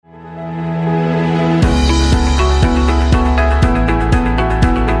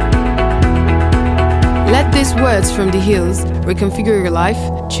Words from the Hills reconfigure your life,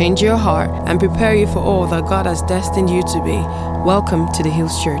 change your heart, and prepare you for all that God has destined you to be. Welcome to the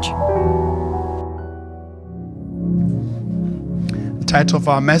Hills Church. The title of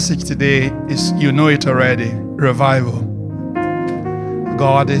our message today is, you know it already, Revival.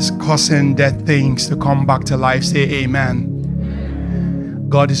 God is causing dead things to come back to life. Say amen.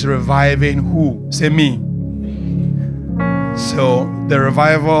 God is reviving who? Say me. So the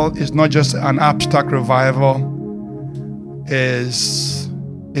revival is not just an abstract revival. Is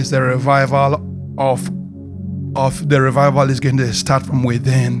the revival of the revival is going to start from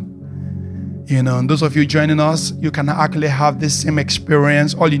within. You know, and those of you joining us, you can actually have this same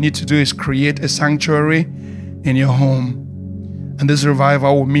experience. All you need to do is create a sanctuary in your home. And this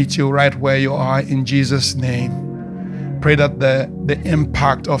revival will meet you right where you are in Jesus' name. Pray that the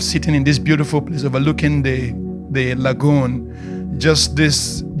impact of sitting in this beautiful place overlooking the lagoon, just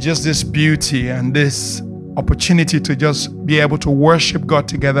this beauty and this opportunity to just be able to worship God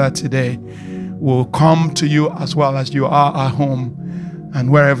together today will come to you as well as you are at home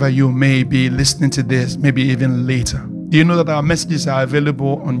and wherever you may be listening to this, maybe even later. Do you know that our messages are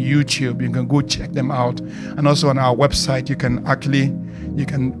available on YouTube? You can go check them out. And also on our website, you can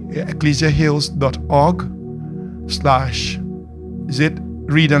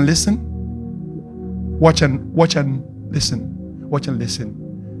ecclesiahills.org/read and listen? Watch and listen.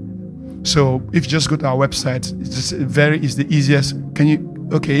 So if you just go to our website, it's the easiest.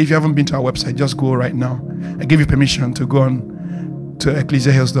 If you haven't been to our website, just go right now. I give you permission to go on to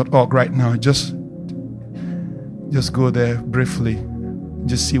ecclesiahills.org right now. Just go there briefly.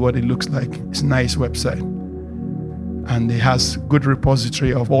 Just see what it looks like. It's a nice website. And it has good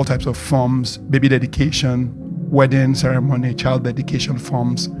repository of all types of forms, baby dedication, wedding ceremony, child dedication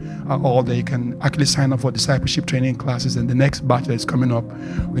forms are all there. You can actually sign up for discipleship training classes, and the next batch that is coming up,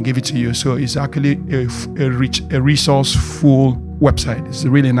 we'll give it to you. So it's actually a resourceful website. It's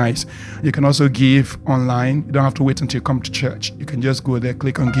really nice. You can also give online. You don't have to wait until you come to church. You can just go there,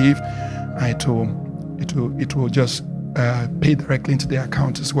 click on give, and it will just pay directly into the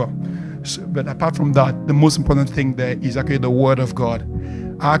account as well. So, but apart from that, the most important thing there is actually the Word of God.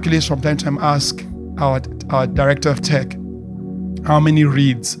 I actually sometimes ask our director of tech, how many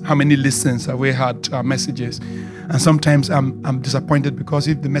reads, how many listens have we had to our messages? And sometimes I'm disappointed because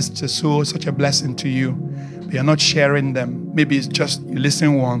if the message is such a blessing to you, but you're not sharing them, maybe it's just you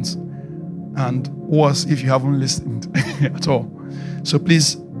listen once, and worse if you haven't listened at all. So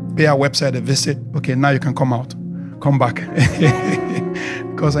please pay our website a visit. Okay, now you can come back.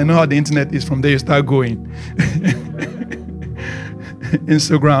 Because I know how the internet is. From there you start going.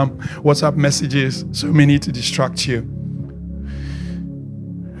 Instagram, WhatsApp messages, so many to distract you.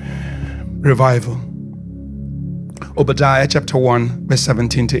 Revival. Obadiah chapter 1, verse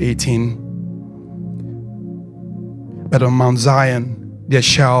 17 to 18. But on Mount Zion there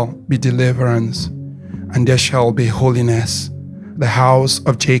shall be deliverance, and there shall be holiness. The house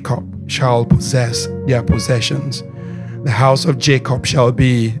of Jacob shall possess their possessions. The house of Jacob shall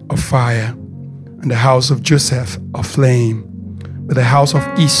be a fire, and the house of Joseph a flame. But the house of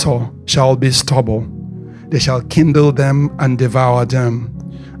Esau shall be stubble. They shall kindle them and devour them,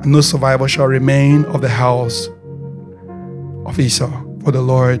 and no survivor shall remain of the house of Esau, for the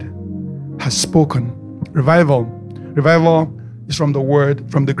Lord has spoken. Revival is from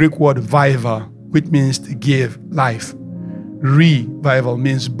the Greek word viva, which means to give life. Revival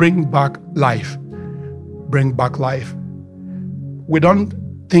means bring back life. Bring back life. We don't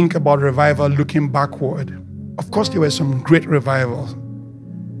think about revival looking backward. Of course, there were some great revivals.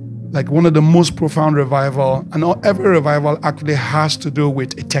 Like one of the most profound revival, and every revival actually has to do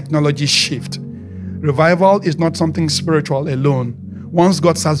with a technology shift. Revival is not something spiritual alone. Once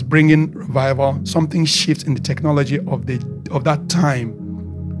God starts bringing revival, something shifts in the technology of that time.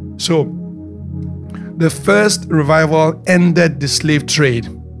 So, the first revival ended the slave trade.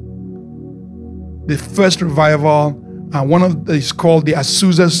 The first revival, is called the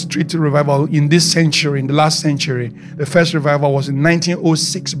Azusa Street Revival in the last century. The first revival was in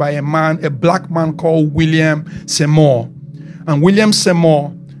 1906 by a black man called William Seymour. And William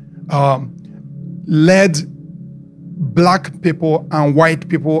Seymour led black people and white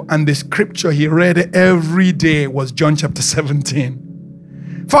people, and the scripture he read every day was John chapter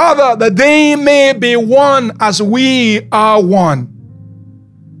 17. Father, that they may be one as we are one.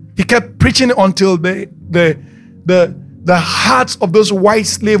 He kept preaching until the hearts of those white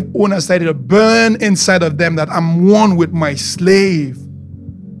slave owners started to burn inside of them, that I'm one with my slave.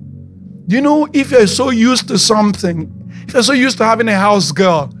 You know, if you're so used to something, if you're so used to having a house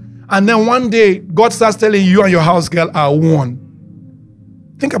girl, and then one day God starts telling you and your house girl are one.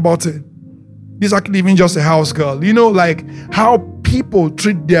 Think about it. This is actually even just a house girl. You know, like how people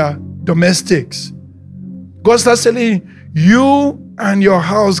treat their domestics. God starts telling you and your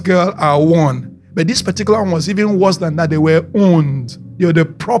house girl are one. But this particular one was even worse than that. They were owned. They were the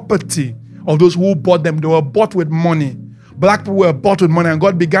property of those who bought them. They were bought with money. Black people were bought with money, and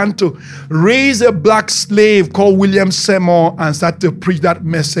God began to raise a black slave called William Seymour and start to preach that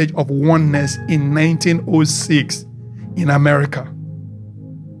message of oneness in 1906 in America.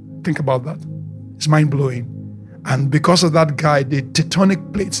 Think about that. It's mind-blowing. And because of that guy, the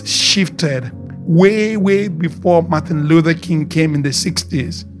tectonic plates shifted way, way before Martin Luther King came in the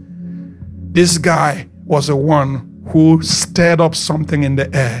 60s. This guy was the one who stirred up something in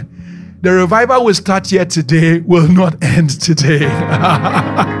the air. The revival will start here today, will not end today.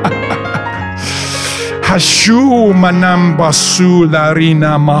 Hashu manamba su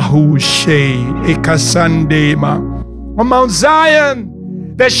larina mahushe ekasandema. On Mount Zion,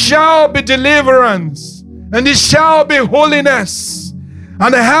 there shall be deliverance, and there shall be holiness,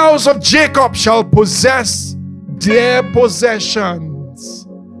 and the house of Jacob shall possess their possessions.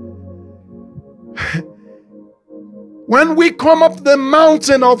 When we come up the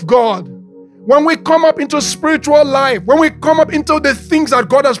mountain of God, when we come up into spiritual life, when we come up into the things that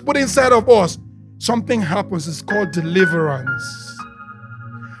God has put inside of us, something happens. It's called deliverance.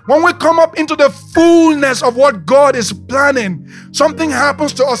 When we come up into the fullness of what God is planning, something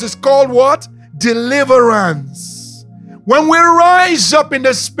happens to us. It's called what? Deliverance. When we rise up in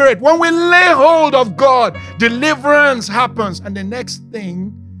the Spirit, when we lay hold of God, deliverance happens. And the next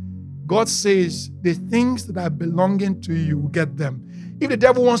thing, God says, the things that are belonging to you, get them. If the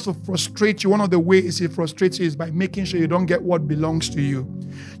devil wants to frustrate you, one of the ways he frustrates you is by making sure you don't get what belongs to you.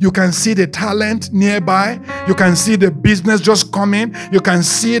 You can see the talent nearby. You can see the business just coming. You can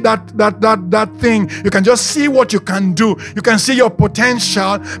see that thing. You can just see what you can do. You can see your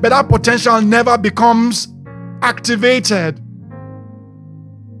potential, but that potential never becomes activated.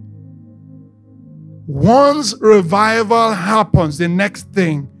 Once revival happens, the next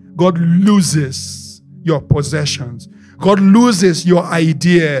thing, God loses your possessions. God loses your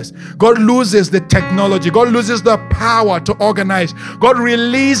ideas. God loses the technology. God loses the power to organize. God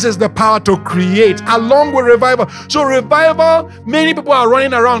releases the power to create along with revival. So revival, many people are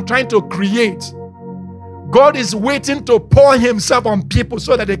running around trying to create. God is waiting to pour himself on people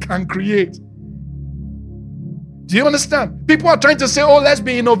so that they can create. Do you understand? People are trying to say, oh, let's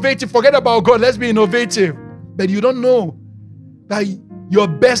be innovative. Forget about God. Let's be innovative. But you don't know that your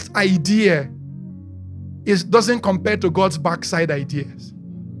best idea doesn't compare to God's backside ideas.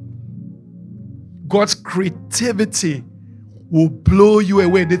 God's creativity will blow you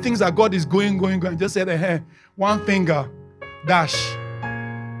away. The things that God is going. Just say, hey, one finger, dash.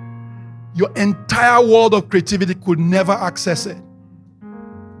 Your entire world of creativity could never access it.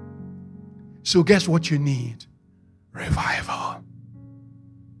 So guess what you need? Revival.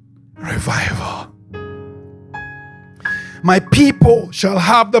 Revival. My people shall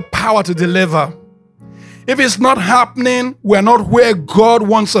have the power to deliver. If it's not happening, we're not where God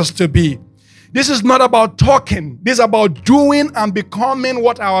wants us to be. This is not about talking. This is about doing and becoming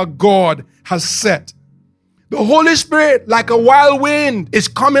what our God has said. The Holy Spirit, like a wild wind, is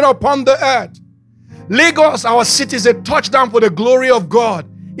coming upon the earth. Lagos, our city, is a touchdown for the glory of God.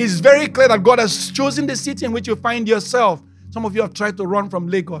 It's very clear that God has chosen the city in which you find yourself. Some of you have tried to run from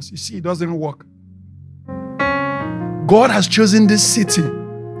Lagos. You see, it doesn't work. God has chosen this city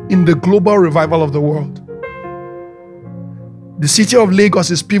in the global revival of the world. The city of Lagos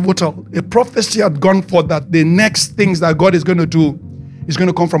is pivotal. A prophecy had gone forth that the next things that God is going to do is going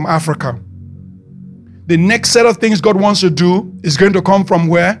to come from Africa. The next set of things God wants to do is going to come from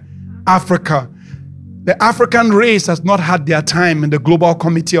where? Africa. The African race has not had their time in the Global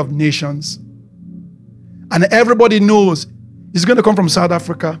Committee of Nations. And everybody knows, is it going to come from South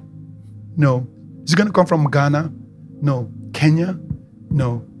Africa? No. Is it going to come from Ghana? No. Kenya?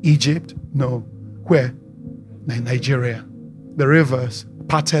 No. Egypt? No. Where? Nigeria. The rivers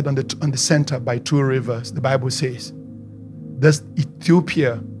parted on the center by two rivers. The Bible says, this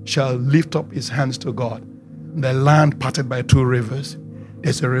Ethiopia shall lift up his hands to God. The land parted by two rivers.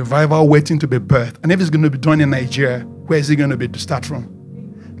 There's a revival waiting to be birthed. And if it's going to be done in Nigeria, where is it going to be to start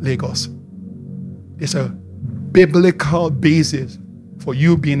from? Lagos. There's a biblical basis for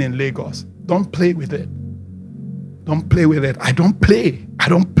you being in Lagos. Don't play with it. Don't play with it. I don't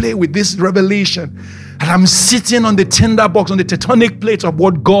play with this revelation. And I'm sitting on the tinderbox, on the tectonic plates of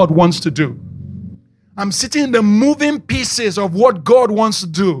what God wants to do. I'm sitting in the moving pieces of what God wants to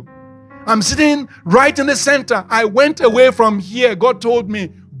do. I'm sitting right in the center. I went away from here. God told me,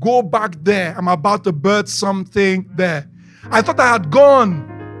 go back there. I'm about to birth something there. I thought I had gone.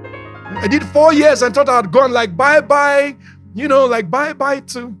 I did 4 years and thought I had gone like bye-bye, like bye-bye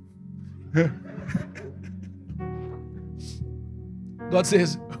to. God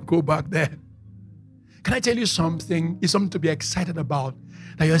says, go back there. Can I tell you something? It's something to be excited about.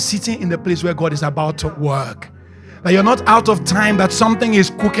 That you're sitting in the place where God is about to work. That you're not out of time, that something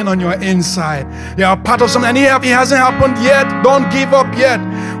is cooking on your inside. You are part of something, and it hasn't happened yet. Don't give up yet.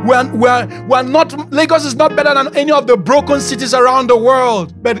 We're not, Lagos is not better than any of the broken cities around the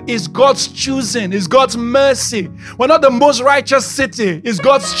world, but it's God's choosing, it's God's mercy. We're not the most righteous city, it's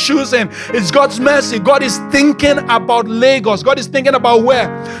God's choosing, it's God's mercy. God is thinking about Lagos. God is thinking about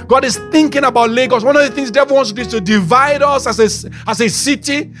where? God is thinking about Lagos. One of the things the devil wants to do is to divide us as a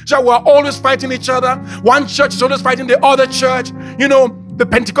city, so we're always fighting each other. One church is always fighting the other church. The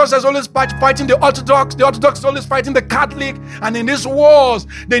Pentecostals is always fighting the Orthodox is always fighting the Catholic, and in these wars,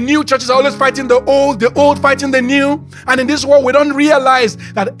 the new churches are always fighting the old fighting the new, and in this war, we don't realize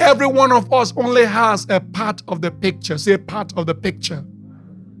that every one of us only has a part of the picture. Say, part of the picture.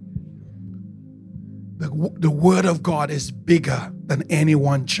 The word of God is bigger than any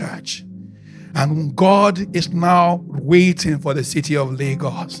one church, and God is now waiting for the city of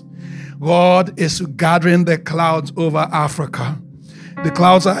Lagos. God is gathering the clouds over Africa. The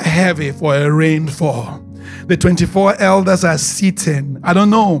clouds are heavy for a rainfall. The 24 elders are sitting. I don't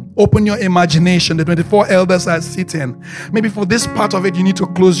know. Open your imagination. The 24 elders are sitting. Maybe for this part of it, you need to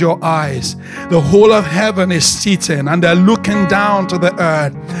close your eyes. The whole of heaven is sitting, and they're looking down to the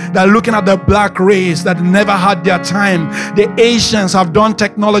earth. They're looking at the black race that never had their time. The Asians have done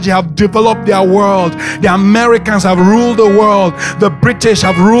technology, have developed their world. The Americans have ruled the world. The British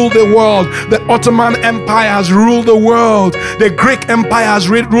have ruled the world. The Ottoman Empire has ruled the world. The Greek Empire has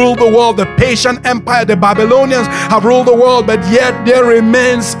ruled the world. The Persian Empire, the Babylonians have ruled the world, but yet there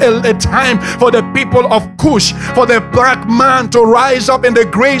remains a time for the people of Cush, for the black man to rise up in the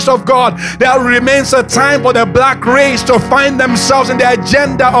grace of God. There remains a time for the black race to find themselves in the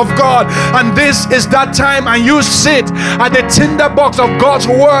agenda of God, and this is that time. And you sit at the tinderbox of God's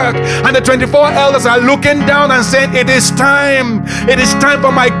work, and the 24 elders are looking down and saying, it is time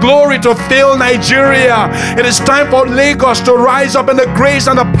for my glory to fill Nigeria. It is time for Lagos to rise up in the grace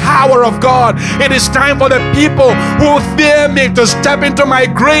and the power of God. It is time for the people who fear me to step into my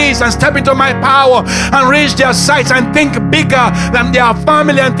grace and step into my power and raise their sights and think bigger than their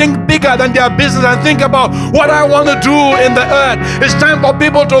family and think bigger than their business and think about what I want to do in the earth. It's time for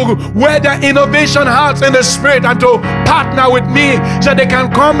people to wear their innovation hats in the spirit and to partner with me so they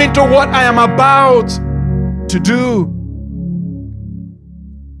can come into what I am about to do.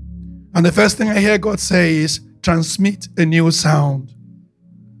 And the first thing I hear God say is, transmit a new sound.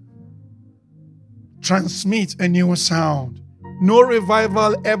 Transmit a new sound. No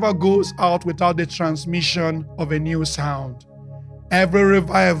revival ever goes out without the transmission of a new sound. Every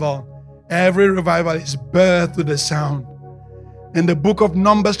revival is birthed through the sound. In the book of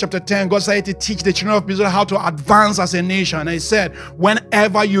Numbers chapter 10, God started to teach the children of Israel how to advance as a nation. And he said,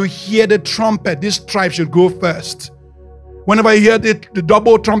 whenever you hear the trumpet, this tribe should go first. Whenever you hear the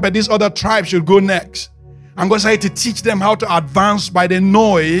double trumpet, this other tribe should go next. And God started to teach them how to advance by the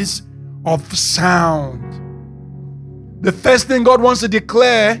noise of sound. The first thing God wants to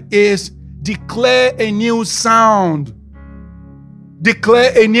declare is declare a new sound.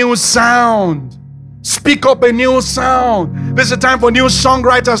 Declare a new sound. Speak up a new sound. This is a time for new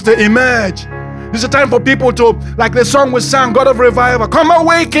songwriters to emerge. This is a time for people to, like the song we sang, God of Revival, come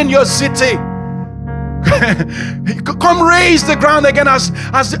awaken your city. Come raise the ground again as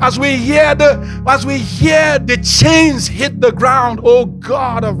we hear the chains hit the ground. Oh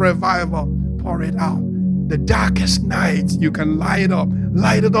God of revival, pour it out. The darkest night, you can light it up.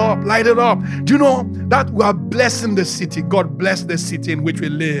 Do you know that we are blessing the city? God bless the city in which we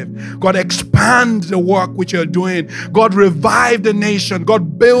live. God expand the work which you're doing. God revive the nation.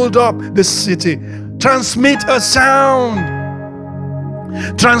 God build up the city. Transmit a sound.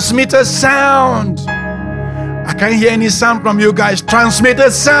 Transmit a sound. I can't hear any sound from you guys. Transmit a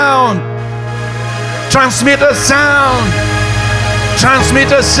sound. Transmit a sound.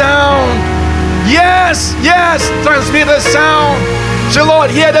 Transmit a sound. Yes, transmit a sound. So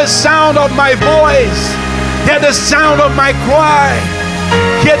Lord, hear the sound of my voice. Hear the sound of my cry.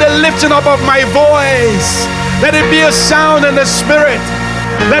 Hear the lifting up of my voice. Let it be a sound in the spirit.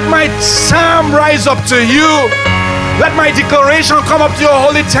 Let my psalm rise up to you. Let my declaration come up to your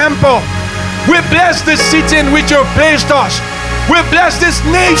holy temple. We bless the city in which you placed us. We bless this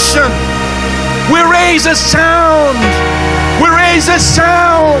nation. We raise a sound. We raise a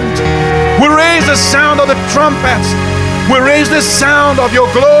sound. We raise the sound of the trumpets. We raise the sound of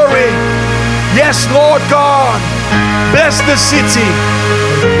your glory. Yes, Lord God. Bless the city.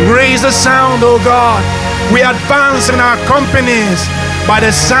 Raise the sound, oh God. We advance in our companies by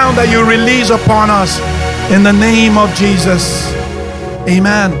the sound that you release upon us. In the name of Jesus.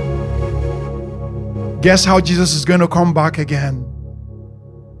 Amen. Guess how Jesus is going to come back again?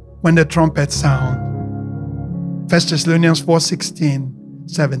 When the trumpets sound. 1 Thessalonians 4:16,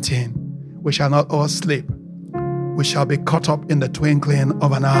 17. We shall not all sleep. We shall be caught up in the twinkling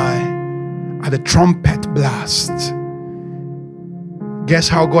of an eye at the trumpet blast. Guess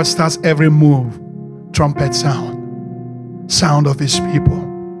how God starts every move? Trumpet sound. Sound of his people.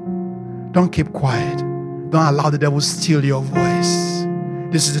 Don't keep quiet. Don't allow the devil steal your voice.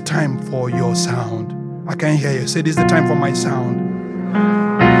 This is the time for your sound. I can't hear you. Say, this is the time for my sound.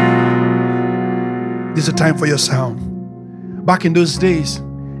 This is the time for your sound. Back in those days,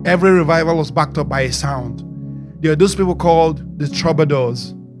 every revival was backed up by a sound. There are those people called the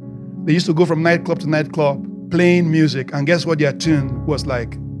troubadours. They used to go from nightclub to nightclub playing music, and guess what their tune was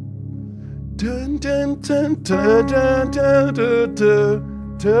like? Dun, dun, dun, dun, dun, dun, dun,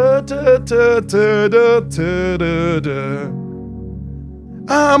 dun.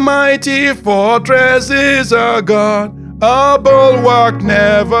 A mighty fortress is our God, a bulwark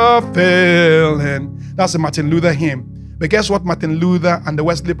never failing. That's a Martin Luther hymn. But guess what Martin Luther and the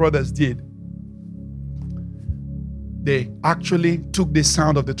Wesley brothers did? They actually took the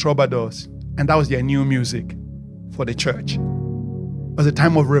sound of the troubadours, and that was their new music for the church. It was a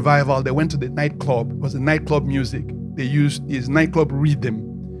time of revival. They went to the nightclub. It was the nightclub music. They used this nightclub rhythm.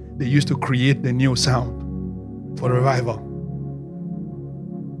 They used to create the new sound for the revival.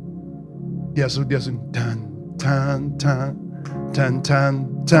 Yes, so there's tan tan tan tan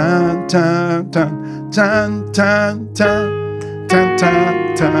tan tan tan tan tan tan tan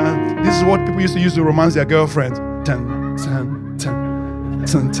tan tan. This is what people used to use to romance their girlfriends. Tan tan tan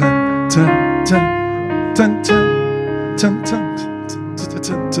tan tan tan tan tan tan.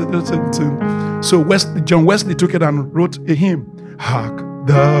 So John Wesley took it and wrote a hymn. Hark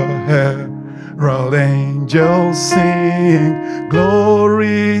the herald angels sing,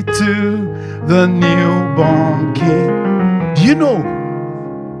 glory to the newborn King. Do you know,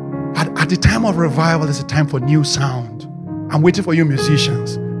 at the time of revival, there's a time for new sound. I'm waiting for you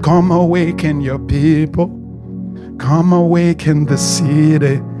musicians. Come awaken your people. Come awaken the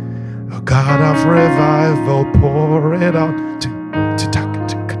city. A God of revival, pour it out.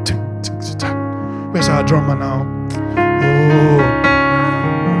 Where's our drummer now? Oh.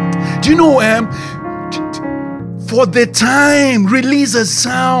 Do you know, for the time, release a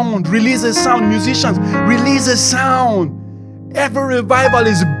sound, musicians, release a sound. Every revival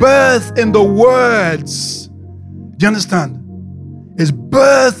is birthed in the words. Do you understand? It's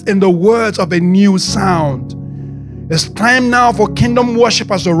birthed in the words of a new sound. It's time now for kingdom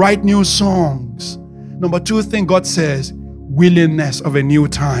worshipers to write new songs. Number two thing God says, willingness of a new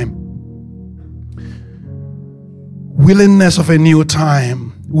time. Willingness of a new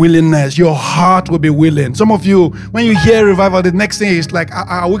time. Willingness. Your heart will be willing. Some of you, when you hear revival, the next thing is like,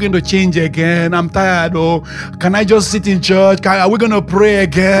 are we going to change again? I'm tired. Oh, can I just sit in church? Are we going to pray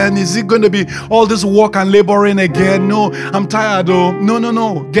again? Is it going to be all this work and laboring again? No, I'm tired. Oh,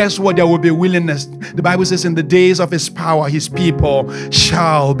 no. Guess what? There will be willingness. The Bible says in the days of his power, his people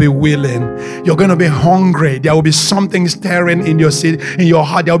shall be willing. You're going to be hungry. There will be something stirring in your city, in your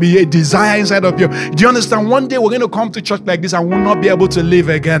heart. There will be a desire inside of you. Do you understand? One day we're going to come to church like this and we'll not be able to live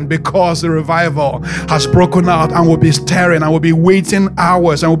again because the revival has broken out, and we'll be staring, and we'll be waiting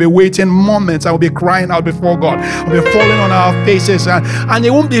hours, and we'll be waiting moments, and we'll be crying out before God. We'll be falling on our faces, and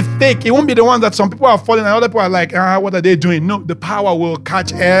it won't be fake. It won't be the one that some people are falling and other people are like, what are they doing? No, the power will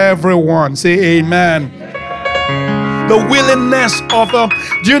catch everyone. Say amen. The willingness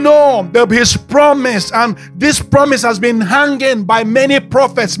of his promise, and this promise has been hanging by many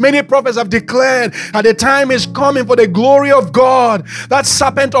prophets. Many prophets have declared that the time is coming for the glory of God. That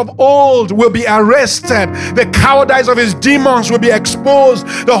serpent of old will be arrested. The cowardice of his demons will be exposed.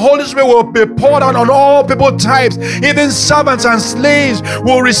 The Holy Spirit will be poured out on all people types. Even servants and slaves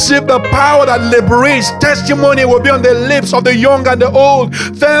will receive the power that liberates. Testimony will be on the lips of the young and the old.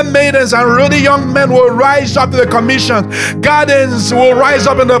 Fair maidens and ruddy young men will rise up to the commission. Gardens will rise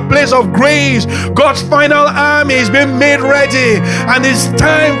up in the place of grace. God's final army is being made ready, and it's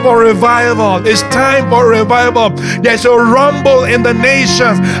time for revival. It's time for revival. There's a rumble in the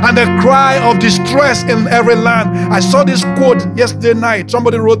nations and a cry of distress in every land. I saw this quote yesterday night.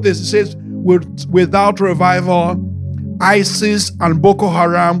 Somebody wrote this. It says, without revival, ISIS and Boko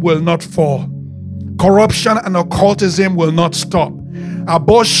Haram will not fall. Corruption and occultism will not stop.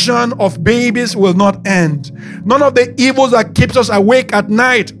 Abortion of babies will not end. None of the evils that keeps us awake at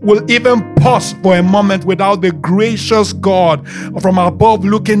night will even pause for a moment without the gracious God from above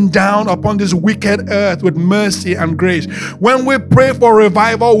looking down upon this wicked earth with mercy and grace. When we pray for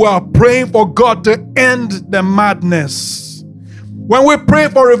revival, we are praying for God to end the madness. When we pray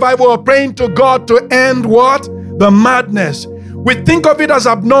for revival, we're praying to God to end what? The madness. We think of it as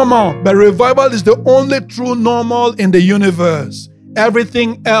abnormal, but revival is the only true normal in the universe.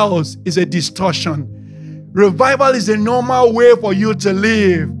 Everything else is a distortion. Revival is the normal way for you to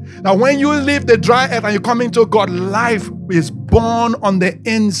live. Now, when you leave the dry earth and you come into God, life is born on the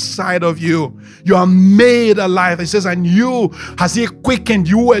inside of you. You are made alive. It says, and you has He quickened.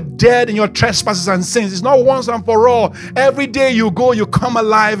 You were dead in your trespasses and sins. It's not once and for all. Every day you go, you come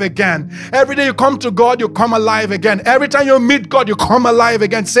alive again. Every day you come to God, you come alive again. Every time you meet God, you come alive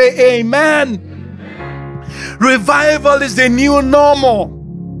again. Say amen. Revival is the new normal.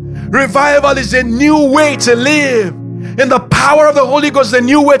 Revival is a new way to live. In the power of the Holy Ghost, a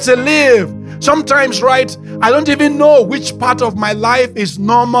new way to live. Sometimes, right, I don't even know which part of my life is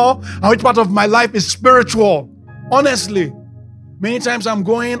normal and which part of my life is spiritual. Honestly, many times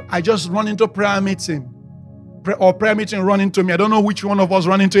I just run into prayer meeting. Prayer meeting run into me. I don't know which one of us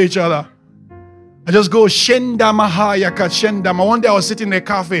run into each other. I just go, Shenda Mahaya Shenda. One day I was sitting in a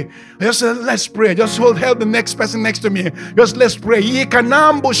cafe. I just said, let's pray. Just hold help the next person next to me. Just let's pray.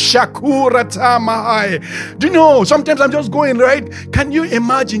 Yikanambo Shakura Tamahai. Do you know, sometimes I'm just going, right? Can you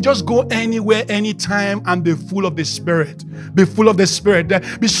imagine? Just go anywhere, anytime, and be full of the Spirit. Be full of the Spirit.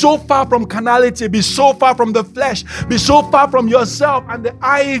 Be so far from carnality. Be so far from the flesh. Be so far from yourself and the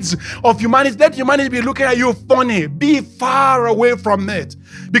eyes of humanity. Let humanity be looking at you funny. Be far away from it.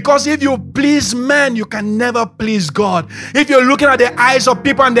 Because if you please men, you can never please God. If you're looking at the eyes of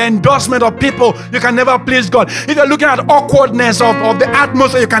people and the endorsement of people, you can never please God. If you're looking at awkwardness of the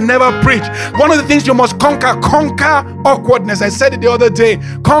atmosphere, you can never preach. One of the things you must conquer awkwardness. I said it the other day.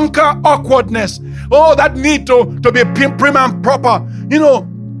 Conquer awkwardness. Oh, that need to be prim and proper. You know,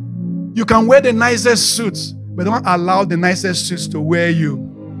 you can wear the nicest suits, but don't allow the nicest suits to wear you.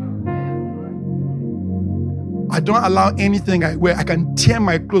 I don't allow anything I wear. I can tear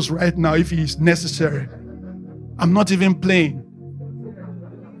my clothes right now if it is necessary. I'm not even playing.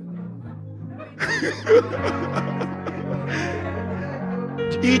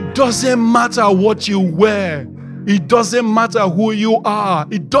 It doesn't matter what you wear. It doesn't matter who you are.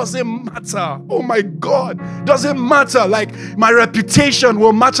 It doesn't matter. Oh my God. It doesn't matter. Like, my reputation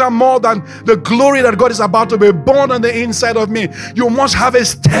will matter more than the glory that God is about to be born on the inside of me. You must have a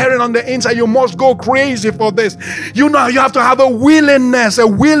stirring on the inside. You must go crazy for this. You know, you have to have a willingness to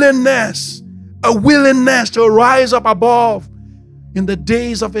rise up above. In the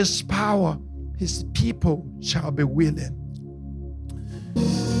days of His power, His people shall be willing.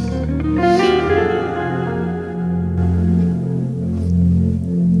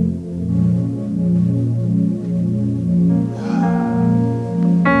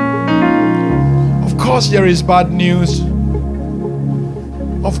 Of course, there is bad news.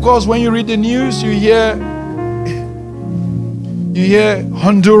 Of course, when you read the news, you hear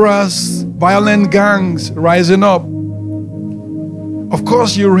Honduras, violent gangs rising up. Of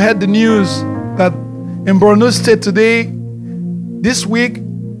course, you read the news that in Borno State today, this week,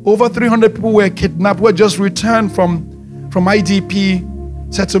 over 300 people were kidnapped, were just returned from IDP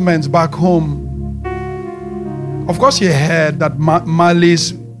settlements back home. Of course, you heard that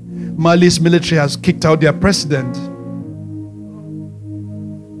Mali's military has kicked out their president.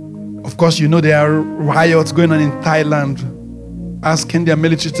 Of course, you know there are riots going on in Thailand, asking their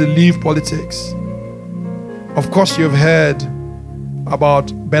military to leave politics. Of course, you've heard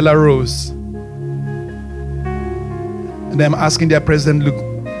about Belarus and them asking their president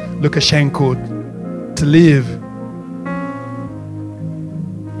Lukashenko to leave.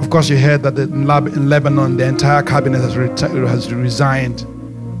 Of course, you heard that in Lebanon, the entire cabinet has resigned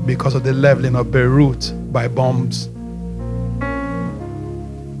because of the leveling of Beirut by bombs.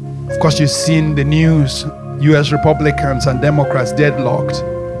 Of course, you've seen the news, US Republicans and Democrats deadlocked.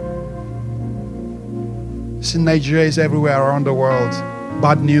 See, Nigeria is everywhere around the world.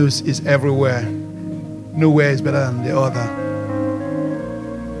 Bad news is everywhere. Nowhere is better than the other.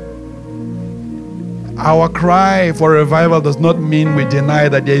 Our cry for revival does not mean we deny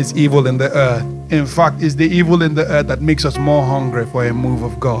that there is evil in the earth. In fact, it's the evil in the earth that makes us more hungry for a move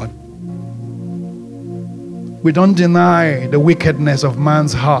of God. We don't deny the wickedness of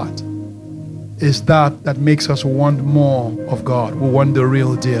man's heart. It's that makes us want more of God. We want the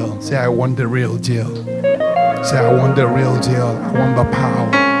real deal. Say, I want the real deal. Say, I want the real deal. I want the power.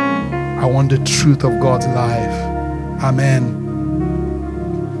 I want the truth of God's life. Amen.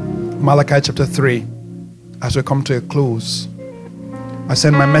 Malachi chapter 3, as we come to a close. I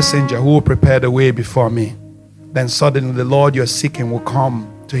send my messenger who will prepare the way before me. Then suddenly the Lord you're seeking will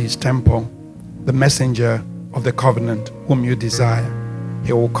come to his temple, the messenger of the covenant whom you desire.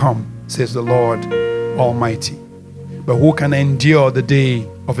 He will come, says the Lord Almighty. But who can endure the day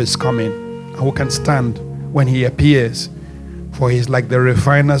of his coming? And who can stand when he appears? For he is like the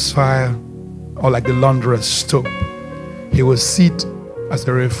refiner's fire or like the launderer's soap. He will sit as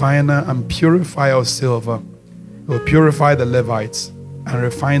a refiner and purifier of silver. He will purify the Levites and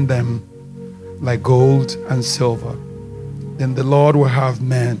refine them like gold and silver. Then the Lord will have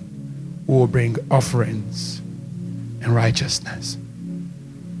men who will bring offerings in righteousness.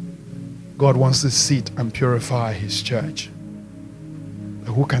 God wants to sit and purify his church.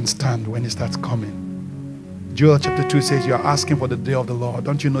 But who can stand when he starts coming? Joel chapter 2 says, you are asking for the day of the Lord.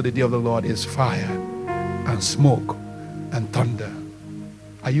 Don't you know the day of the Lord is fire and smoke and thunder?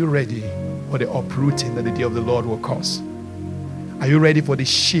 Are you ready for the uprooting that the day of the Lord will cause? Are you ready for the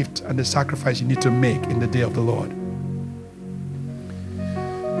shift and the sacrifice you need to make in the day of the Lord?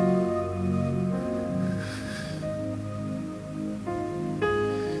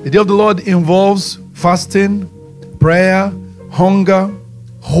 The day of the Lord involves fasting, prayer, hunger,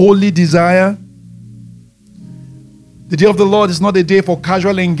 holy desire. The day of the Lord is not a day for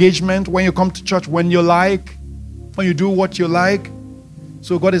casual engagement when you come to church when you like, when you do what you like.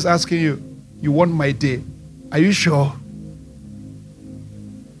 So God is asking you, you want my day? Are you sure?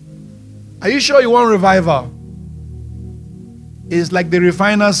 Are you sure you want revival? It's like the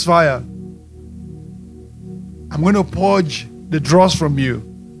refiner's fire. I'm going to purge the dross from you.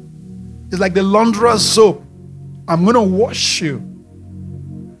 It's like the launderer's soap. I'm going to wash you.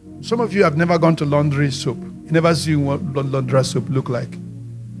 Some of you have never gone to laundry soap. You never seen what launderer's soap look like.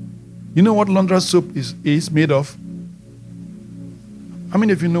 You know what launderer's soap is made of? How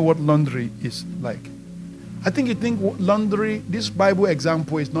many of you know what laundry is like? I think you think laundry, this Bible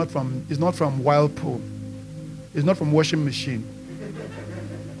example is not from Whirlpool. It's not from washing machine.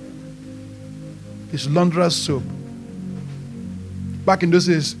 It's launderer's soap. Back in those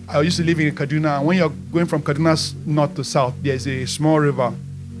days, I used to live in Kaduna, and when you're going from Kaduna north to south, there's a small river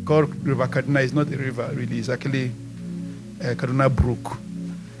called River Kaduna. It's not a river, really. It's actually Kaduna Brook.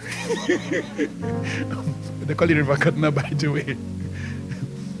 They call it River Kaduna, by the way.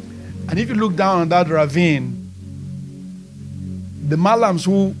 And if you look down on that ravine, the Malams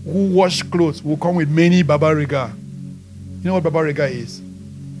who wash clothes will come with many babariga. You know what babariga is?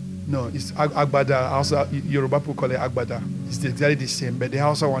 No, it's agbada. Also, Yoruba people call it agbada. It's exactly the same, but the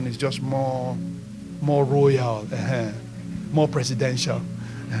Hausa one is just more royal, more presidential.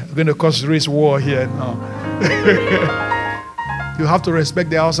 We're going to cause race war here now. You have to respect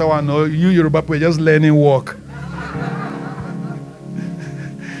the Hausa one, or you Yoruba people are just learning work.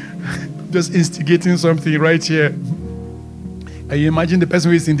 Just instigating something right here. And you imagine the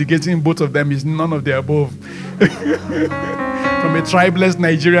person who is instigating both of them is none of the above. From a tribeless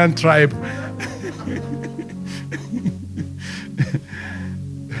Nigerian tribe.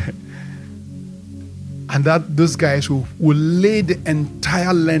 And those guys will lay the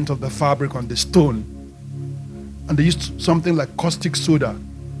entire length of the fabric on the stone. And they used something like caustic soda.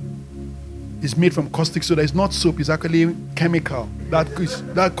 It's made from caustic soda. It's not soap, it's actually chemical. That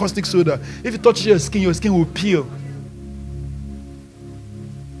caustic soda. If it touches your skin will peel.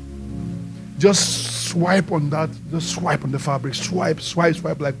 Just swipe on that. Just swipe on the fabric. Swipe,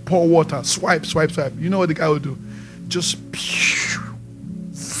 like pour water. Swipe. You know what the guy will do? Just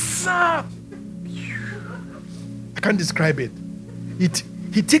I can't describe it.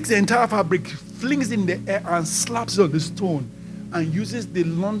 He takes the entire fabric, flings it in the air and slaps it on the stone and uses the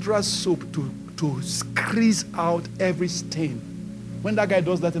launderer's soap to squeeze out every stain. When that guy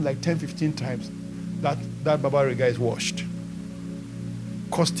does that in like 10, 15 times, that babariga is washed.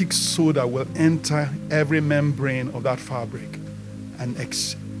 Caustic soda will enter every membrane of that fabric and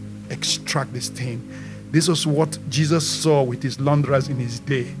extract the stain. This was what Jesus saw with his launderers in his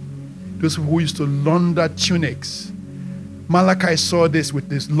day. Those who used to launder tunics. Malachi saw this with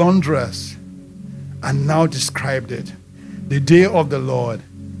his launderers and now described it. The day of the Lord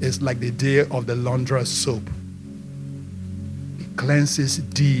is like the day of the launderer's soap. It cleanses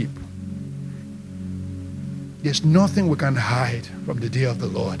deep. There's nothing we can hide from the day of the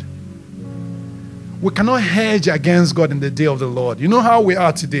Lord. We cannot hedge against God in the day of the Lord. You know how we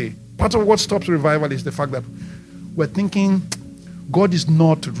are today. Part of what stops revival is the fact that we're thinking God is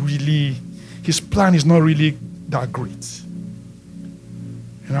not really, his plan is not really that great.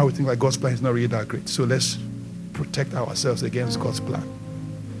 And now we think like God's plan is not really that great. So let's protect ourselves against God's plan.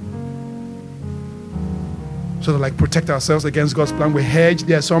 sort of like protect ourselves against God's plan. We hedge.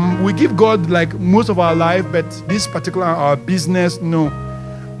 There are some, we give God like most of our life, but this particular, our business, no.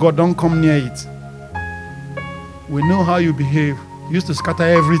 God, don't come near it. We know how you behave. You used to scatter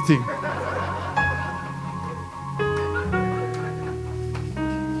everything.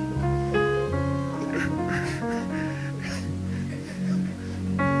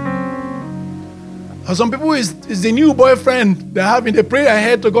 Some people is the new boyfriend they're having. They pray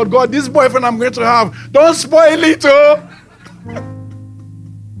ahead to God. God, this boyfriend I'm going to have, don't spoil it, oh.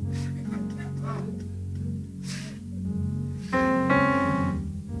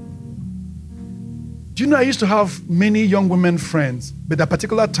 Do you know I used to have many young women friends, but at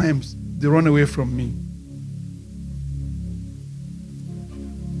particular times they run away from me.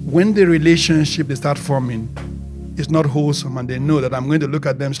 When the relationship they start forming, it's not wholesome, and they know that I'm going to look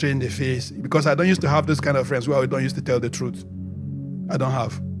at them straight in the face, because I don't used to have this kind of friends where I don't used to tell the truth. I don't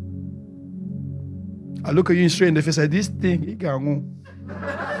have. I look at you straight in the face and say, this thing,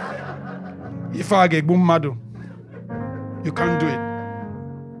 if I get boom mad, you can't do it.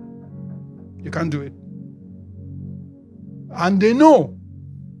 You can't do it. And they know.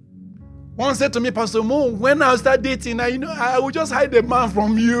 One said to me, Pastor Mo, when I start dating, I will just hide the man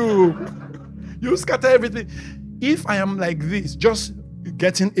from you. You scatter everything. If I am like this, just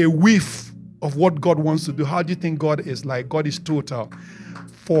getting a whiff of what God wants to do, how do you think God is like? God is total.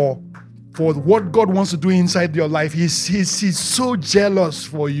 For what God wants to do inside your life, he's so jealous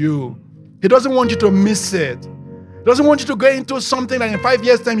for you. He doesn't want you to miss it. He doesn't want you to go into something that in 5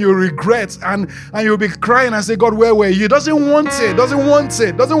 years' time you'll regret and you'll be crying and say, God, where were you? He doesn't want it. Doesn't want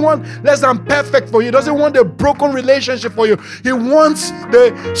less than perfect for you. He doesn't want a broken relationship for you. He wants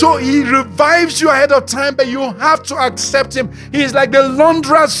so he revives you ahead of time, but you have to accept him. He is like the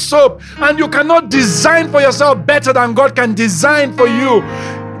launderer's soap, and you cannot design for yourself better than God can design for you.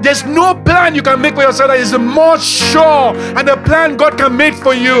 There's no plan you can make for yourself that is more sure than the plan God can make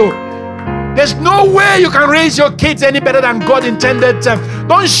for you. There's no way you can raise your kids any better than God intended them.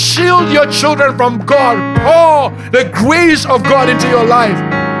 Don't shield your children from God. Pour the grace of God into your life.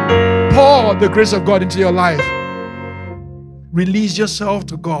 Pour the grace of God into your life. Release yourself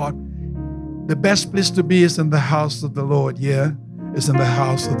to God. The best place to be is in the house of the Lord, yeah? It's in the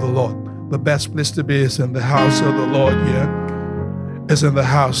house of the Lord. The best place to be is in the house of the Lord, yeah? It's in the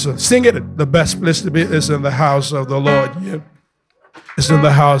house of, sing it. The best place to be is in the house of the Lord, yeah? It's in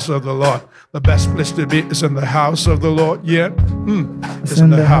the house of the Lord. The best place to be is in the house of the Lord, yeah? It's in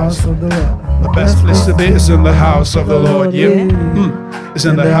the house of the Lord. The best place to be is in the house of the Lord, yeah? It's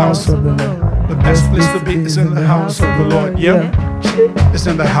in the house of the Lord. The best place to be is in the house of the Lord, yeah? It's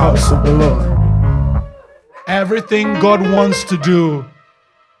in the house of the Lord. Everything God wants to do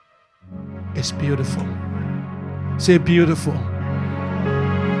is beautiful. Say beautiful.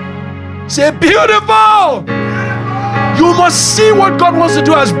 Say beautiful! You must see what God wants to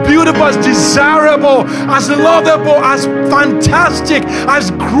do as beautiful, as desirable, as lovable, as fantastic,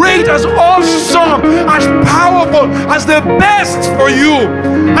 as great, as awesome, as powerful, as the best for you.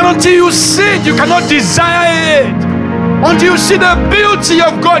 And until you see it, you cannot desire it. Until you see the beauty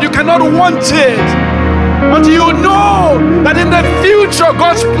of God, you cannot want it. Until you know that in the future,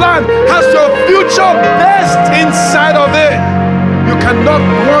 God's plan has your future best inside of it. You cannot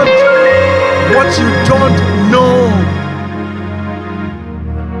want what you don't know.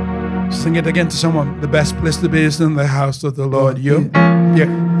 Sing it again to someone. The best place to be is in the house of the Lord. Yeah.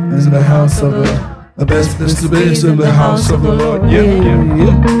 It's in the house of the Lord. The best place to be is in the house of the Lord. Yeah.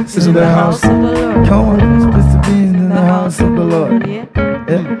 It's in the house of the Lord. Come on. The best place to be is in the house of the Lord. Yeah.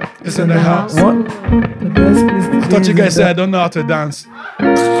 It's in the house. What? The best place to be. I thought you guys said I don't know how to dance. You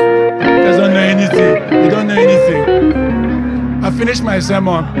guys don't know anything. You don't know anything. I finished my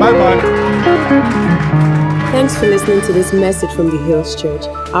sermon. Bye-bye. Thanks for listening to this message from the Hills Church.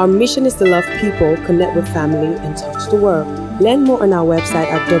 Our mission is to love people, connect with family, and touch the world. Learn more on our website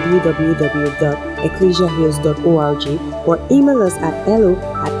at www.ecclesiahills.org or email us at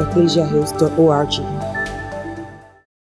hello@ecclesiahills.org.